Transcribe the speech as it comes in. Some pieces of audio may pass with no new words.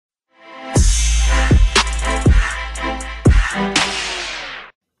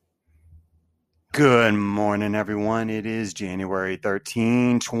Good morning, everyone. It is January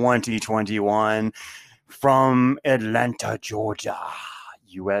 13, 2021 from Atlanta, Georgia,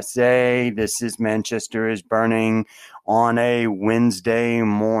 USA. This is Manchester is Burning on a Wednesday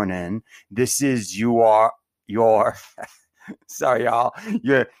morning. This is your sorry, y'all,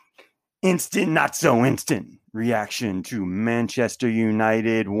 your instant, not so instant reaction to Manchester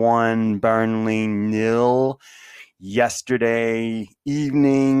United 1, Burnley nil yesterday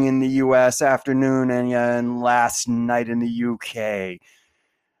evening in the US, afternoon, and last night in the UK.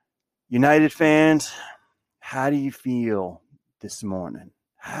 United fans, how do you feel this morning?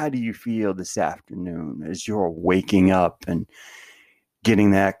 How do you feel this afternoon as you're waking up and getting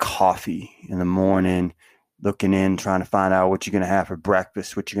that coffee in the morning, looking in, trying to find out what you're going to have for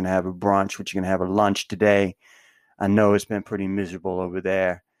breakfast, what you're going to have for brunch, what you're going to have for lunch today? I know it's been pretty miserable over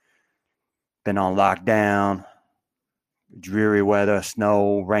there. Been on lockdown, dreary weather,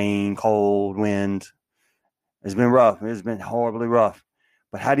 snow, rain, cold, wind. It's been rough. It's been horribly rough.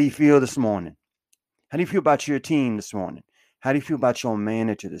 But how do you feel this morning? How do you feel about your team this morning? How do you feel about your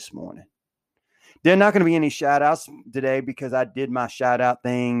manager this morning? There are not going to be any shout outs today because I did my shout out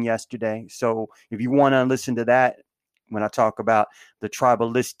thing yesterday. So if you want to listen to that, when I talk about the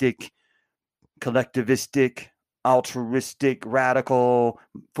tribalistic, collectivistic, altruistic, radical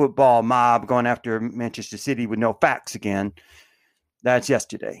football mob going after Manchester City with no facts again, that's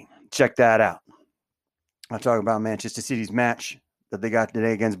yesterday. Check that out. I'll talk about Manchester City's match that they got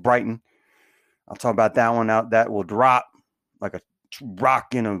today against Brighton. I'll talk about that one out. That will drop like a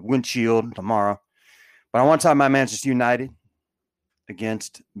rock in a windshield tomorrow. But I want to talk about Manchester United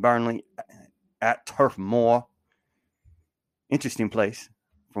against Burnley at Turf Moor. Interesting place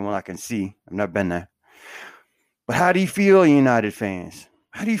from what I can see. I've never been there. But how do you feel, United fans?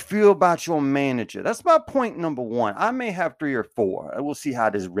 How do you feel about your manager? That's my point number one. I may have 3 or 4. We'll see how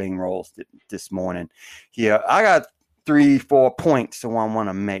this ring rolls this morning here. I got 3, 4 points that I want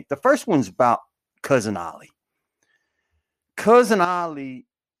to make. The first one's about Cousin Ollie. Cousin Ollie,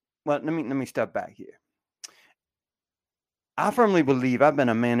 well, let me step back here. I firmly believe I've been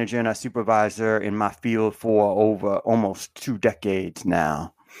a manager and a supervisor in my field for over almost 2 decades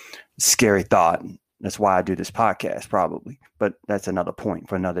now. Scary thought. That's why I do this podcast, probably. But that's another point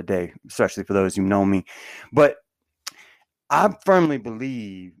for another day, especially for those who know me. But I firmly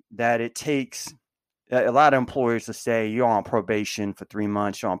believe that it takes a lot of employers to say you're on probation for 3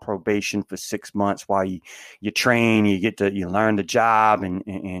 months, you're on probation for 6 months while you train, you learn the job,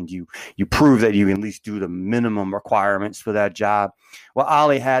 and you prove that you can at least do the minimum requirements for that job. Well,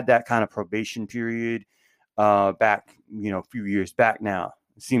 Ollie had that kind of probation period back, a few years back now.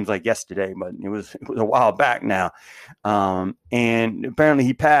 It seems like yesterday, but it was a while back now. And apparently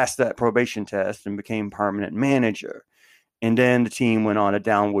he passed that probation test and became permanent manager. And then the team went on a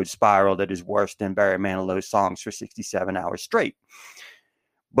downward spiral that is worse than Barry Manilow's songs for 67 hours straight.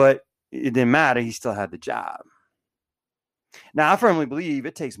 But it didn't matter. He still had the job. Now, I firmly believe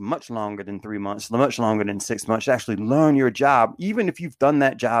it takes much longer than 3 months, much longer than 6 months to actually learn your job, even if you've done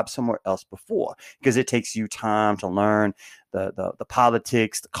that job somewhere else before, because it takes you time to learn the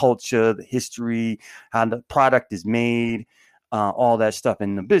politics, the culture, the history, how the product is made, all that stuff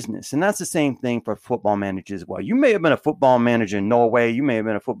in the business. And that's the same thing for football managers as well. You may have been a football manager in Norway. You may have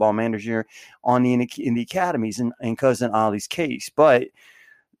been a football manager in the academies in Cousin Ollie's case. But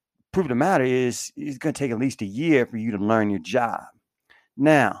proof of the matter is it's going to take at least a year for you to learn your job.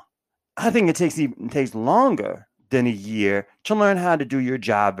 Now, I think it takes longer than a year to learn how to do your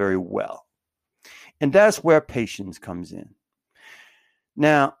job very well. And that's where patience comes in.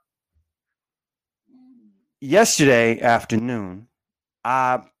 Now, yesterday afternoon,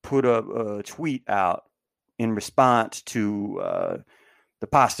 I put a tweet out in response to the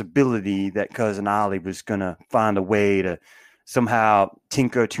possibility that Cousin Ollie was going to find a way to somehow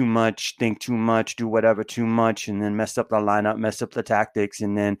tinker too much, think too much, do whatever too much, and then mess up the lineup, mess up the tactics,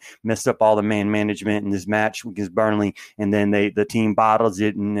 and then mess up all the man management in this match against Burnley, and then the team bottles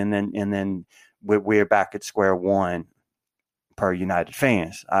it, and then we're back at square one. Per United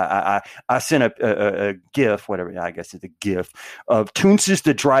fans, I sent a GIF, whatever, I guess it's a GIF of Toonces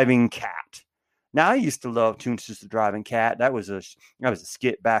the Driving Cat. Now, I used to love Toonces the Driving Cat. That was a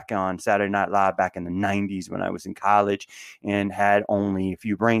skit back on Saturday Night Live back in the 90s when I was in college and had only a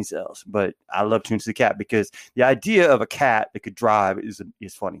few brain cells. But I love Toonces the Cat because the idea of a cat that could drive is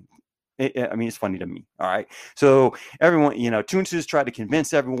funny. It's funny to me. All right. So everyone, Toonces tried to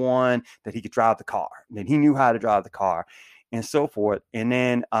convince everyone that he could drive the car, that he knew how to drive the car, and so forth. And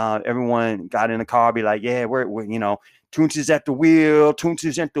then everyone got in the car, be like, yeah, we're Toonces at the wheel,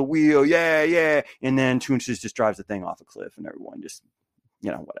 Toonces at the wheel, yeah. And then Toonces just drives the thing off a cliff and everyone just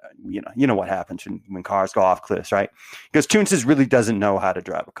you know what happens when cars go off cliffs, right? Because Toonces really doesn't know how to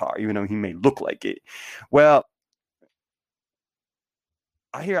drive a car, even though he may look like it. Well,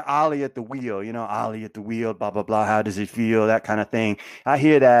 I hear Ali at the wheel, Ali at the wheel, blah, blah, blah. How does it feel? That kind of thing. I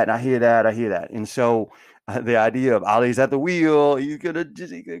hear that, and I hear that, I hear that. And so the idea of Ali's at the wheel, he's gonna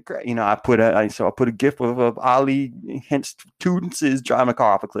crash. I put a gif of Ali, hence Toonces driving a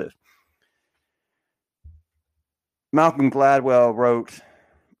car off a cliff. Malcolm Gladwell wrote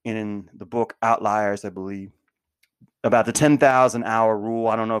in the book Outliers, I believe, about the 10,000 hour rule.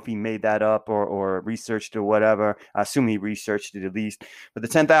 I don't know if he made that up or researched it or whatever. I assume he researched it at least. But the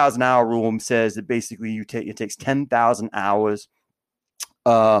 10,000 hour rule says that basically it takes 10,000 hours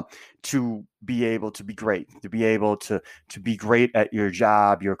to be able to be great, to be able to be great at your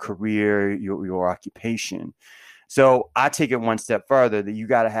job, your career, your occupation. So I take it one step further, that you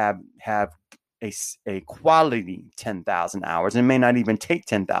got to have a quality 10,000 hours. It may not even take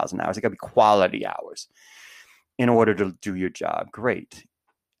 10,000 hours. It got to be quality hours in order to do your job great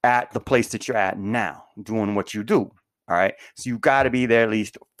at the place that you're at now, doing what you do. All right. So you got to be there at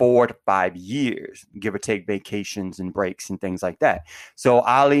least 4 to 5 years, give or take vacations and breaks and things like that. So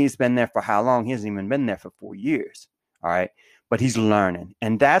Ali's been there for how long? He hasn't even been there for 4 years. All right. But he's learning.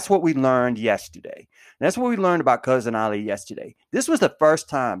 And that's what we learned yesterday. And that's what we learned about Cousin Ali yesterday. This was the first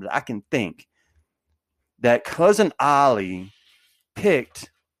time that I can think that Cousin Ali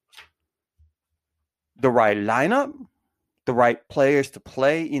picked the right lineup, the right players to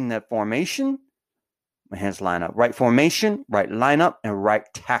play in that formation. My hands line up. Right formation, right lineup, and right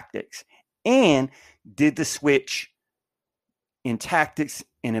tactics. And did the switch in tactics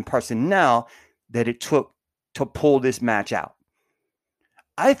and in personnel that it took to pull this match out.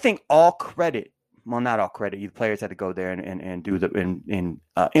 I think all credit, well, not all credit, the players had to go there and do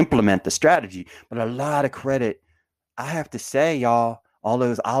implement the strategy, but a lot of credit, I have to say, y'all, all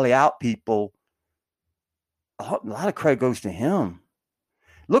those Ali out people, a lot of credit goes to him.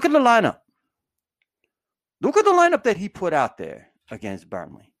 Look at the lineup. Look at the lineup that he put out there against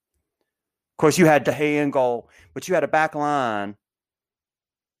Burnley. Of course, you had De Gea in goal, but you had a back line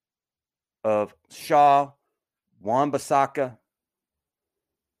of Shaw, Wan-Bissaka,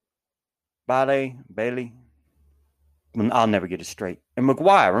 Bailey. I'll never get it straight. And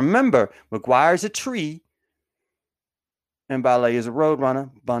Maguire. Remember, Maguire is a tree, and Bailey is a road runner,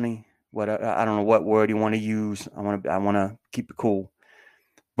 bunny. I don't know what word you want to use. I want to keep it cool.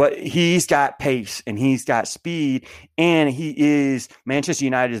 But he's got pace and he's got speed, and he is Manchester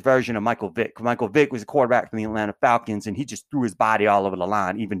United's version of Michael Vick. Michael Vick was a quarterback for the Atlanta Falcons, and he just threw his body all over the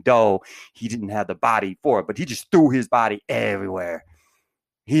line, even though he didn't have the body for it. But he just threw his body everywhere.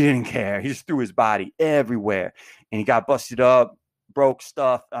 He didn't care. He just threw his body everywhere. And he got busted up, broke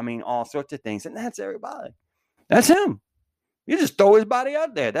stuff. I mean, all sorts of things. And that's everybody. That's him. You just throw his body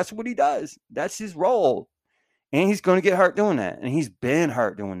out there. That's what he does. That's his role. And he's going to get hurt doing that. And he's been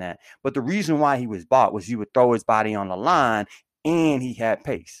hurt doing that. But the reason why he was bought was he would throw his body on the line, and he had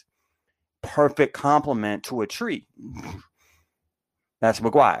pace. Perfect complement to a tree. That's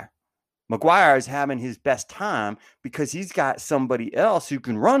Maguire. Maguire is having his best time because he's got somebody else who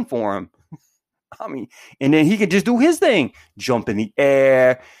can run for him. I mean, and then he can just do his thing. Jump in the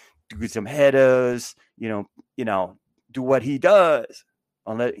air, do some headers, do what he does.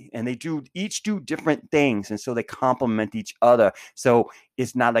 And they each do different things, and so they complement each other. So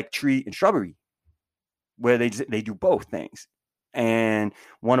it's not like tree and shrubbery, where they do both things, and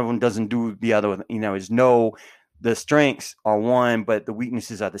one of them doesn't do the other. The strengths are one, but the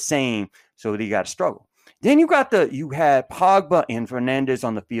weaknesses are the same. So they got to struggle. Then you had Pogba and Fernandes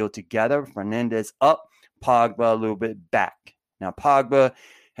on the field together. Fernandes up, Pogba a little bit back. Now Pogba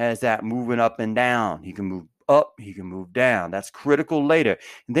has that moving up and down. He can move up, he can move down. That's critical later.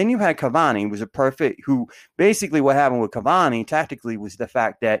 And then you had Cavani, who basically what happened with Cavani tactically was the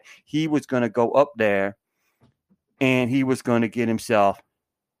fact that he was going to go up there and he was going to get himself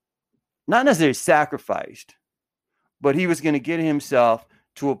not necessarily sacrificed, but he was going to get himself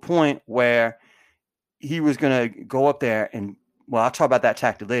to a point where he was going to go up there and, well, I'll talk about that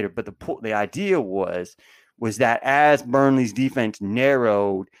tactic later, but the idea was that as Burnley's defense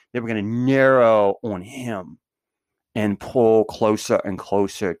narrowed, they were going to narrow on him and pull closer and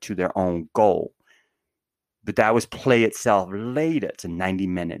closer to their own goal. But that was play itself later. It's a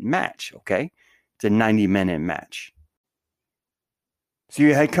 90-minute match, okay? It's a 90-minute match. So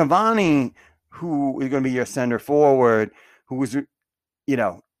you had Cavani, who is going to be your center forward, who was, be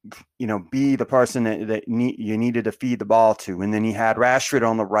the person that you needed to feed the ball to. And then you had Rashford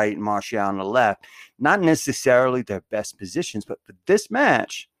on the right and Martial on the left. Not necessarily their best positions, but for this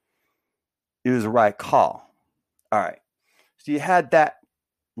match, it was the right call. All right. So you had that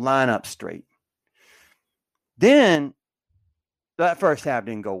line up straight. Then that first half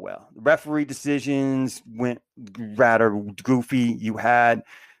didn't go well. The referee decisions went rather goofy. You had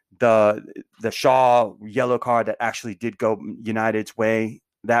the Shaw yellow card that actually did go United's way.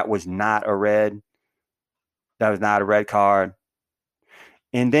 That was not a red. That was not a red card.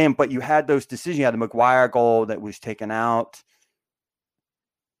 And then, but you had those decisions. You had the Maguire goal that was taken out,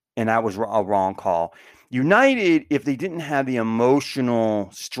 and that was a wrong call. United, if they didn't have the emotional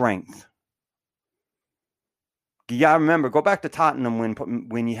strength, you got to remember, go back to Tottenham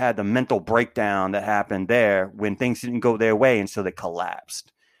when you had the mental breakdown that happened there when things didn't go their way, and so they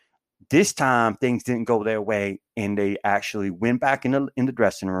collapsed. This time, things didn't go their way, and they actually went back in the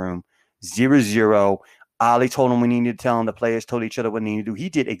dressing room, 0-0. Ali told him what he needed to tell him. The players told each other what they needed to do. He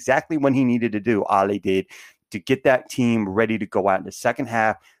did exactly what he needed to do, Ali did, to get that team ready to go out in the second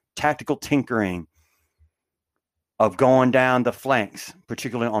half. Tactical tinkering of going down the flanks,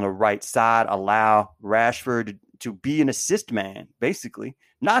 particularly on the right side, allow Rashford to be an assist man, basically.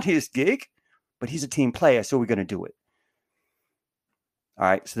 Not his gig, but he's a team player, so we're going to do it. All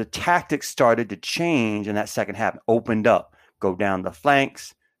right, so the tactics started to change in that second half. Opened up, go down the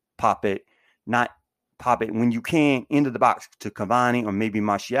flanks, pop it when you can into the box to Cavani or maybe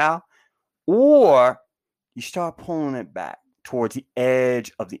Martial, or you start pulling it back towards the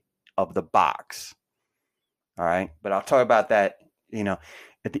edge of the box. All right, but I'll talk about that,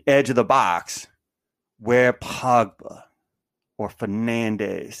 at the edge of the box where Pogba or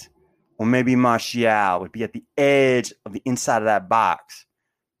Fernandes or maybe Martial would be at the edge of the inside of that box,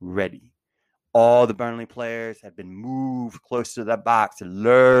 ready. All the Burnley players have been moved close to that box and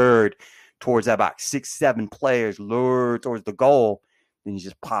lured towards that box. 6-7 players lured towards the goal. Then you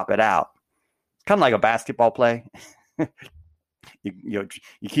just pop it out. Kind of like a basketball play. You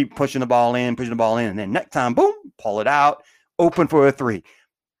keep pushing the ball in, and then next time, boom, pull it out, open for a 3.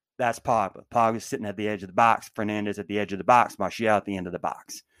 That's Pogba. Pogba's sitting at the edge of the box. Fernandes at the edge of the box. Martial at the end of the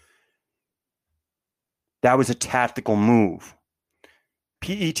box. That was a tactical move.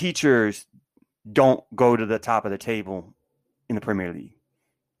 PE teachers don't go to the top of the table in the Premier League.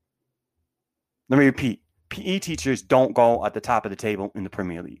 Let me repeat. PE teachers don't go at the top of the table in the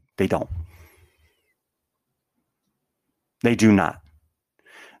Premier League. They don't. They do not.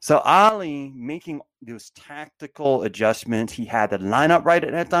 So Ali making those tactical adjustments. He had the lineup right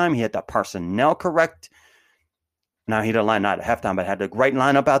at that time. He had the personnel correct. Now he didn't line not at halftime, but had the right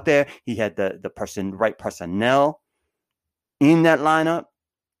lineup out there. He had the right personnel in that lineup.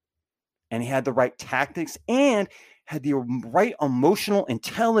 And he had the right tactics and had the right emotional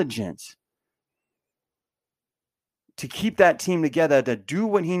intelligence to keep that team together, to do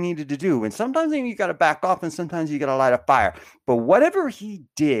what he needed to do. And sometimes you got to back off and sometimes you got to light a fire. But whatever he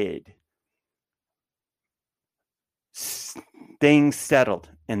did, things settled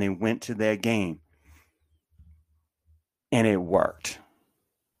and they went to their game. And it worked.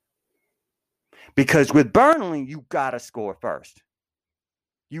 Because with Burnley, you got to score first.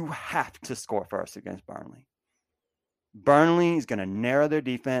 You have to score first against Burnley. Burnley is going to narrow their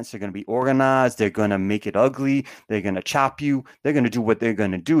defense. They're going to be organized. They're going to make it ugly. They're going to chop you. They're going to do what they're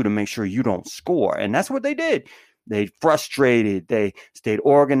going to do to make sure you don't score. And that's what they did. They frustrated. They stayed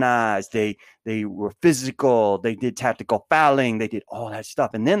organized. They were physical. They did tactical fouling. They did all that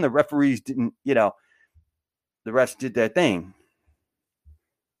stuff. And then the referees didn't, the refs did their thing.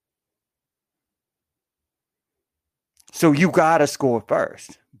 So you got to score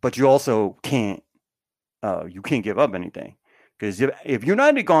first, but you also can't give up anything. Because if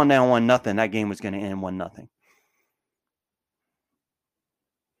United had gone down 1-0, that game was going to end 1-0.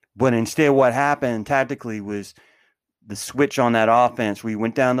 But instead what happened tactically was the switch on that offense where you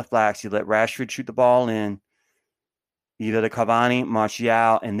went down the flanks, you let Rashford shoot the ball in, either the Cavani,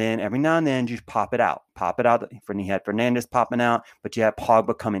 Martial, and then every now and then just pop it out. Pop it out. You had Fernandes popping out, but you had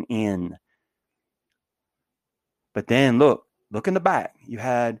Pogba coming in. But then look in the back. You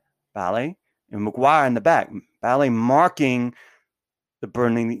had Ballet and Maguire in the back. Ballet marking the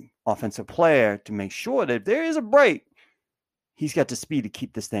Burnley offensive player to make sure that if there is a break, he's got the speed to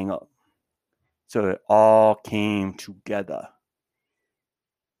keep this thing up. So it all came together.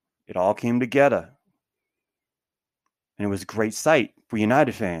 It all came together. And it was a great sight for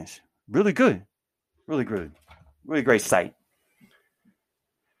United fans. Really good. Really good. Really great sight.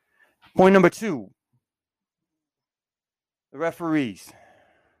 Point number 2. The referees.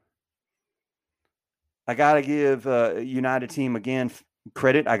 I got to give United team again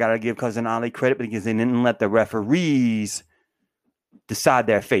credit. I got to give Cousin Ali credit because they didn't let the referees decide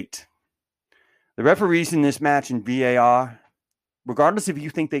their fate. The referees in this match in VAR regardless if you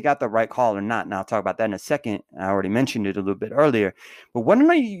think they got the right call or not. And I'll talk about that in a second. I already mentioned it a little bit earlier. But whether or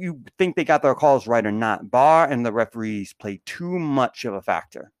not you think they got their calls right or not, VAR and the referees played too much of a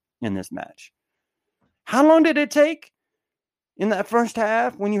factor in this match. How long did it take in that first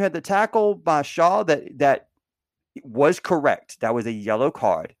half when you had the tackle by Shaw that was correct? That was a yellow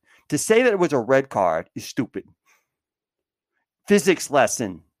card. To say that it was a red card is stupid. Physics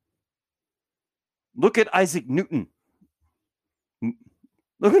lesson. Look at Isaac Newton.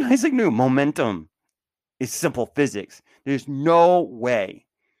 Look at Isaac Newton. Momentum is simple physics. There's no way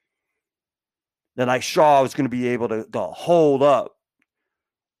that like Shaw was going to be able to hold up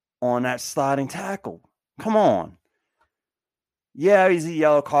on that sliding tackle. Come on. Yeah, he's a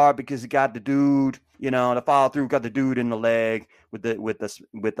yellow card because he got the dude, the follow through got the dude in the leg with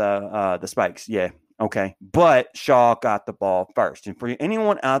the spikes. Yeah, okay. But Shaw got the ball first. And for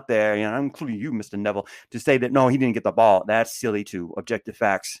anyone out there, including you, Mr. Neville, to say that no, he didn't get the ball, that's silly too. Objective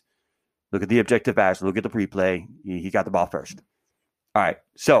facts. Look at the objective facts. Look at the replay. He got the ball first. All right.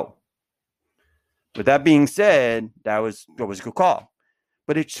 So, with that being said, that was a good call.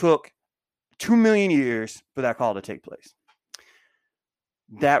 But it took 2 million years for that call to take place.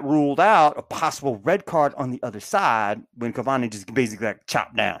 That ruled out a possible red card on the other side when Cavani just basically got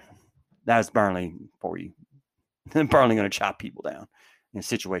chopped down. That's Burnley for you. Burnley going to chop people down in a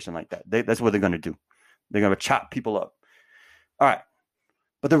situation like that. That's what they're going to do. They're going to chop people up. All right.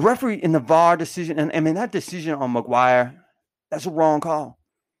 But the referee in the VAR decision, and I mean, that decision on Maguire, that's a wrong call.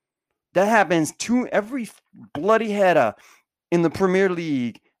 That happens every bloody header in the Premier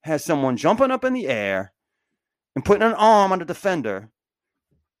League has someone jumping up in the air and putting an arm on the defender,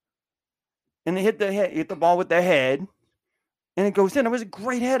 and they hit the ball with their head, and it goes in. It was a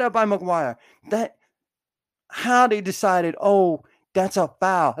great header by Maguire. How they decided, that's a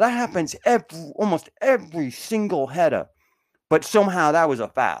foul. That happens almost every single header. But somehow that was a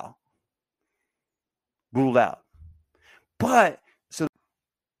foul. Ruled out. But, so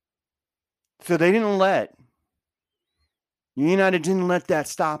they didn't United didn't let that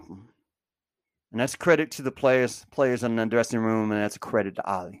stop them. And that's credit to the players in the dressing room, and that's a credit to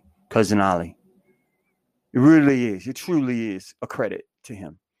Ali, Cousin Ali. It really is. It truly is a credit to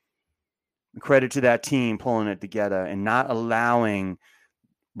him. A credit to that team pulling it together and not allowing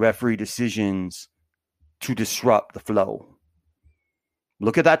referee decisions to disrupt the flow.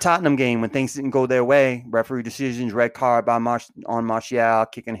 Look at that Tottenham game when things didn't go their way. Referee decisions, red card on Martial,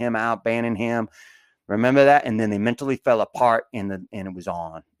 kicking him out, banning him. Remember that? And then they mentally fell apart, and it was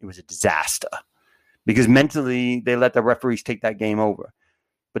on. It was a disaster because mentally they let the referees take that game over.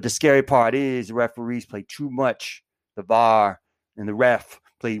 But the scary part is the referees play too much. The VAR and the ref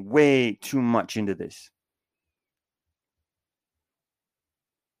played way too much into this.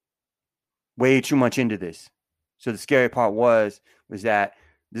 Way too much into this. So the scary part was that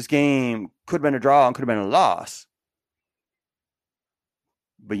this game could have been a draw and could have been a loss.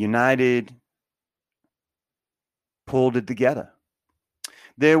 But United pulled it together.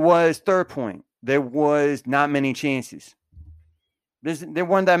 There was, third point, there was not many chances. There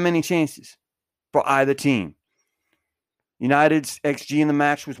weren't that many chances for either team. United's XG in the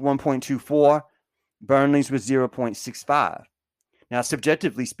match was 1.24. Burnley's was 0.65. Now,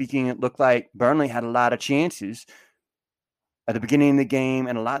 subjectively speaking, it looked like Burnley had a lot of chances at the beginning of the game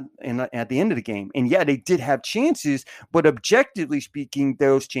and a lot at the end of the game. And yeah, they did have chances, but objectively speaking,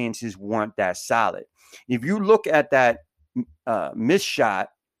 those chances weren't that solid. If you look at that missed shot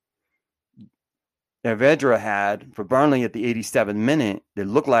that Vedra had for Burnley at the 87th minute, it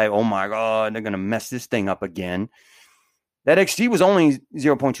looked like, oh my God, they're going to mess this thing up again. That XG was only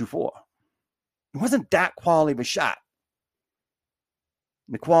 0.24. It wasn't that quality of a shot.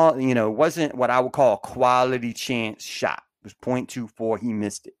 The quality, it wasn't what I would call a quality chance shot. It was 0.24. He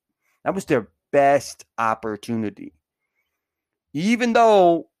missed it. That was their best opportunity. Even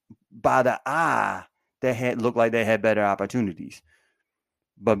though by the eye, they looked like they had better opportunities.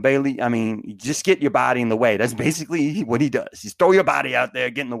 But Bailey, just get your body in the way. That's basically what he does. Just throw your body out there,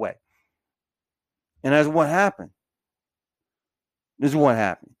 get in the way. And that's what happened. This is what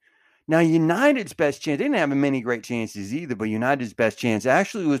happened. Now, United's best chance, they didn't have many great chances either, but United's best chance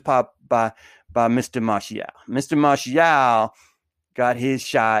actually was popped by Mr. Martial. Mr. Martial got his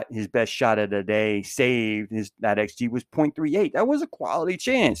shot, his best shot of the day, saved. That XG was 0.38. That was a quality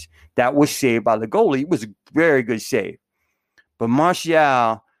chance. That was saved by the goalie. It was a very good save. But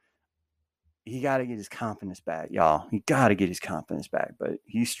Martial, he got to get his confidence back, y'all. He got to get his confidence back, but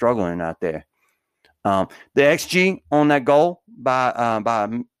he's struggling out there. The XG on that goal by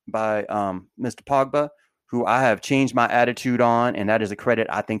Mr. Pogba, who I have changed my attitude on, and that is a credit,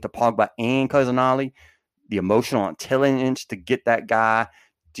 I think, to Pogba and Cousin Ali. the emotional intelligence to get that guy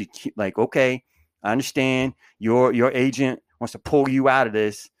to like, okay, I understand your agent wants to pull you out of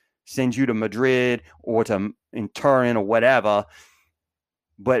this, send you to Madrid or to in Turin or whatever.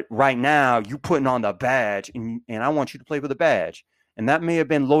 But right now, you putting on the badge, and I want you to play for the badge. And that may have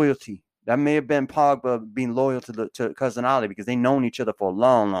been loyalty. That may have been Pogba being loyal to Cousin Ali because they've known each other for a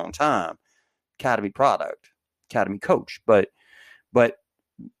long, long time. Academy product, academy coach. But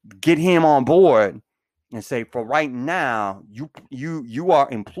get him on board and say, for right now, you are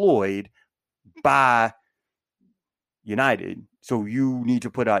employed by United, so you need to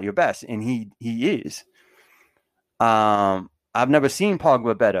put out your best, and he is. I've never seen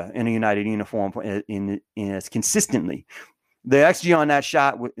Pogba better in a United uniform in as consistently. The XG on that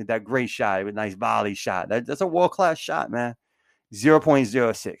shot, that great shot, with nice volley shot, that's a world class shot, man.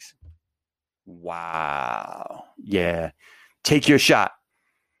 0.06. Wow. Yeah. Take your shot.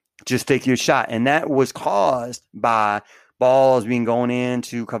 Just take your shot. And that was caused by balls being going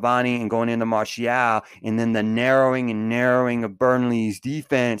into Cavani and going into Martial, and then the narrowing of Burnley's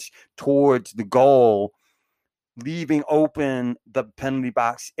defense towards the goal, leaving open the penalty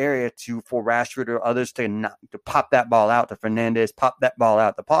box area for Rashford or others to pop that ball out to Fernandes, pop that ball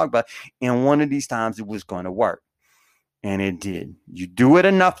out to Pogba. And one of these times it was going to work. And it did. You do it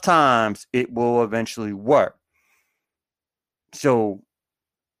enough times, it will eventually work. So,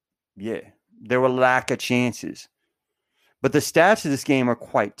 yeah, there were lack of chances. But the stats of this game are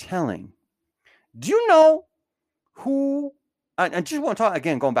quite telling. Do you know who? I just want to talk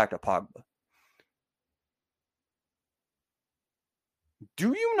again, going back to Pogba. Do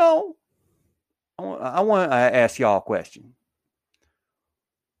you know? I want to ask y'all a question.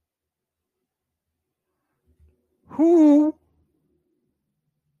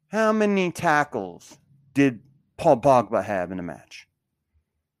 How many tackles did Paul Pogba have in the match?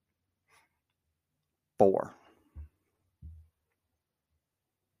 4.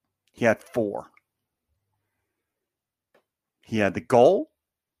 He had 4. He had the goal.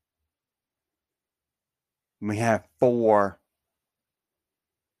 We have 4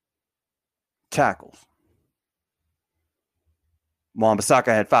 tackles. Wan-Bissaka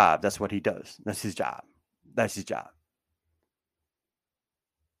had 5. That's what he does. That's his job.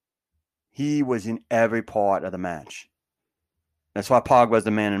 He was in every part of the match. That's why Pogba was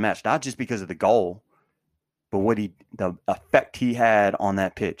the man in the match, not just because of the goal, but the effect he had on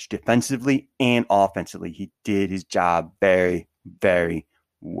that pitch, defensively and offensively. He did his job very, very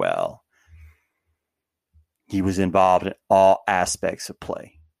well. He was involved in all aspects of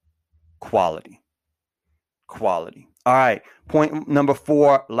play. Quality. All right, point number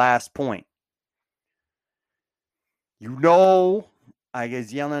 4, last point. I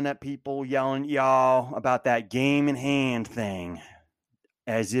was yelling at people, yelling at y'all about that game in hand thing.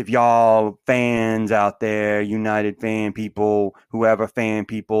 As if y'all fans out there, United fan people, whoever fan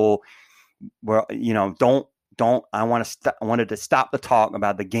people, were, I wanted to stop the talk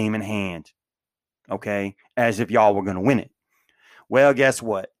about the game in hand. Okay? As if y'all were going to win it. Well, guess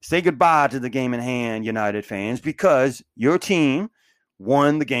what? Say goodbye to the game in hand, United fans, because your team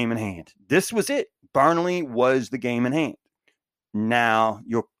won the game in hand. This was it. Burnley was the game in hand. Now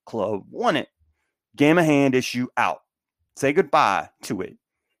your club won it. Game in hand issue out. Say goodbye to it.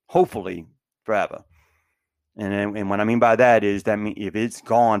 Hopefully forever. And what I mean by that is that if it's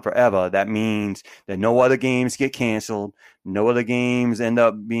gone forever, that means that no other games get canceled, no other games end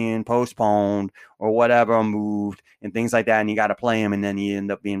up being postponed or whatever, moved and things like that, and you got to play them, and then you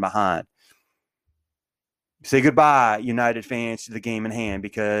end up being behind. Say goodbye, United fans, to the game in hand,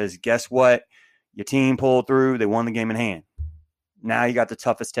 because guess what? Your team pulled through. They won the game in hand. Now you got the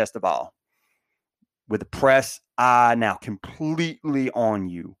toughest test of all. With the press eye now completely on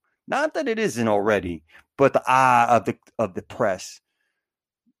you. Not that it isn't already, but the eye of the press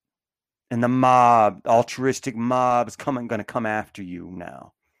and the mob, the altruistic mob is going to come after you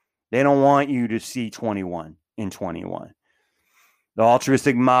now. They don't want you to see 21 in 21. The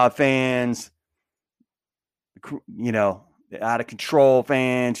altruistic mob fans, out of control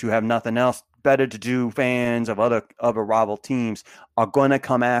fans who have nothing else better to do, fans of other rival teams, are going to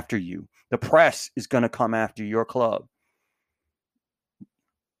come after you. The press is going to come after your club.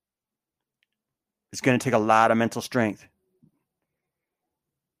 It's going to take a lot of mental strength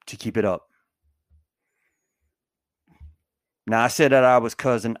to keep it up. Now, I said that I was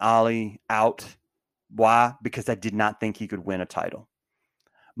Cousin Ali out. Why? Because I did not think he could win a title.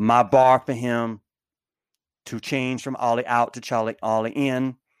 My bar for him to change from Ali out to Charlie Ali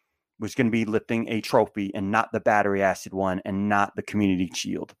in was going to be lifting a trophy, and not the battery acid one, and not the Community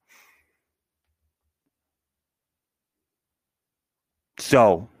Shield.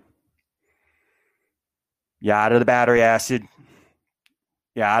 So, You're out of the battery acid.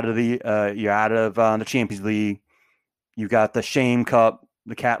 You're out of the Champions League. You got the Shame Cup,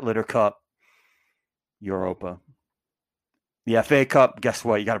 the Cat Litter Cup, Europa. The FA Cup, guess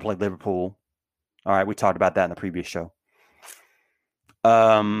what? You got to play Liverpool. All right, we talked about that in the previous show.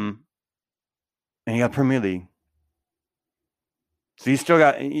 And you got Premier League. So you still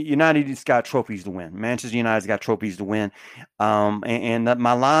got United's got trophies to win. Manchester United's got trophies to win.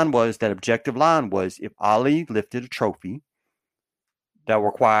 My line was, that objective line was, if Ollie lifted a trophy that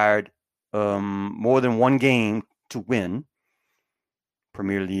required more than one game to win,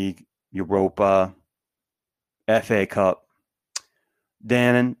 Premier League, Europa, FA Cup,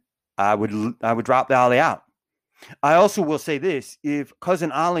 then I would drop the Ollie out. I also will say this: if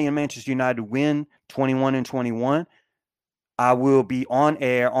Cousin Ollie and Manchester United win 21 and 21, I will be on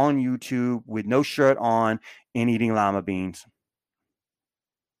air on YouTube with no shirt on and eating lima beans.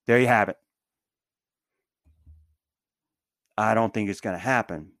 There you have it. I don't think it's going to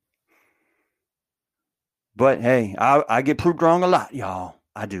happen. But hey, I get proved wrong a lot, y'all.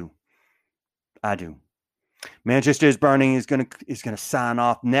 I do. Manchester is Burning is gonna sign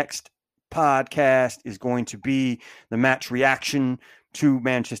off. Next podcast is going to be the match reaction to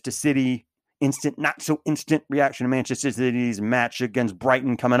Manchester City. Instant, not so instant reaction to Manchester City's match against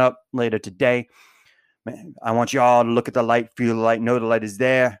Brighton coming up later today. Man, I want you all to look at the light, feel the light, know the light is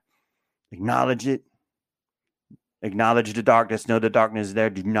there. Acknowledge it. Acknowledge the darkness. Know the darkness is there.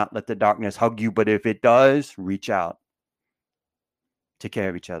 Do not let the darkness hug you. But if it does, reach out. Take care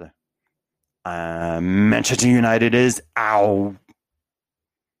of each other. Manchester United is out.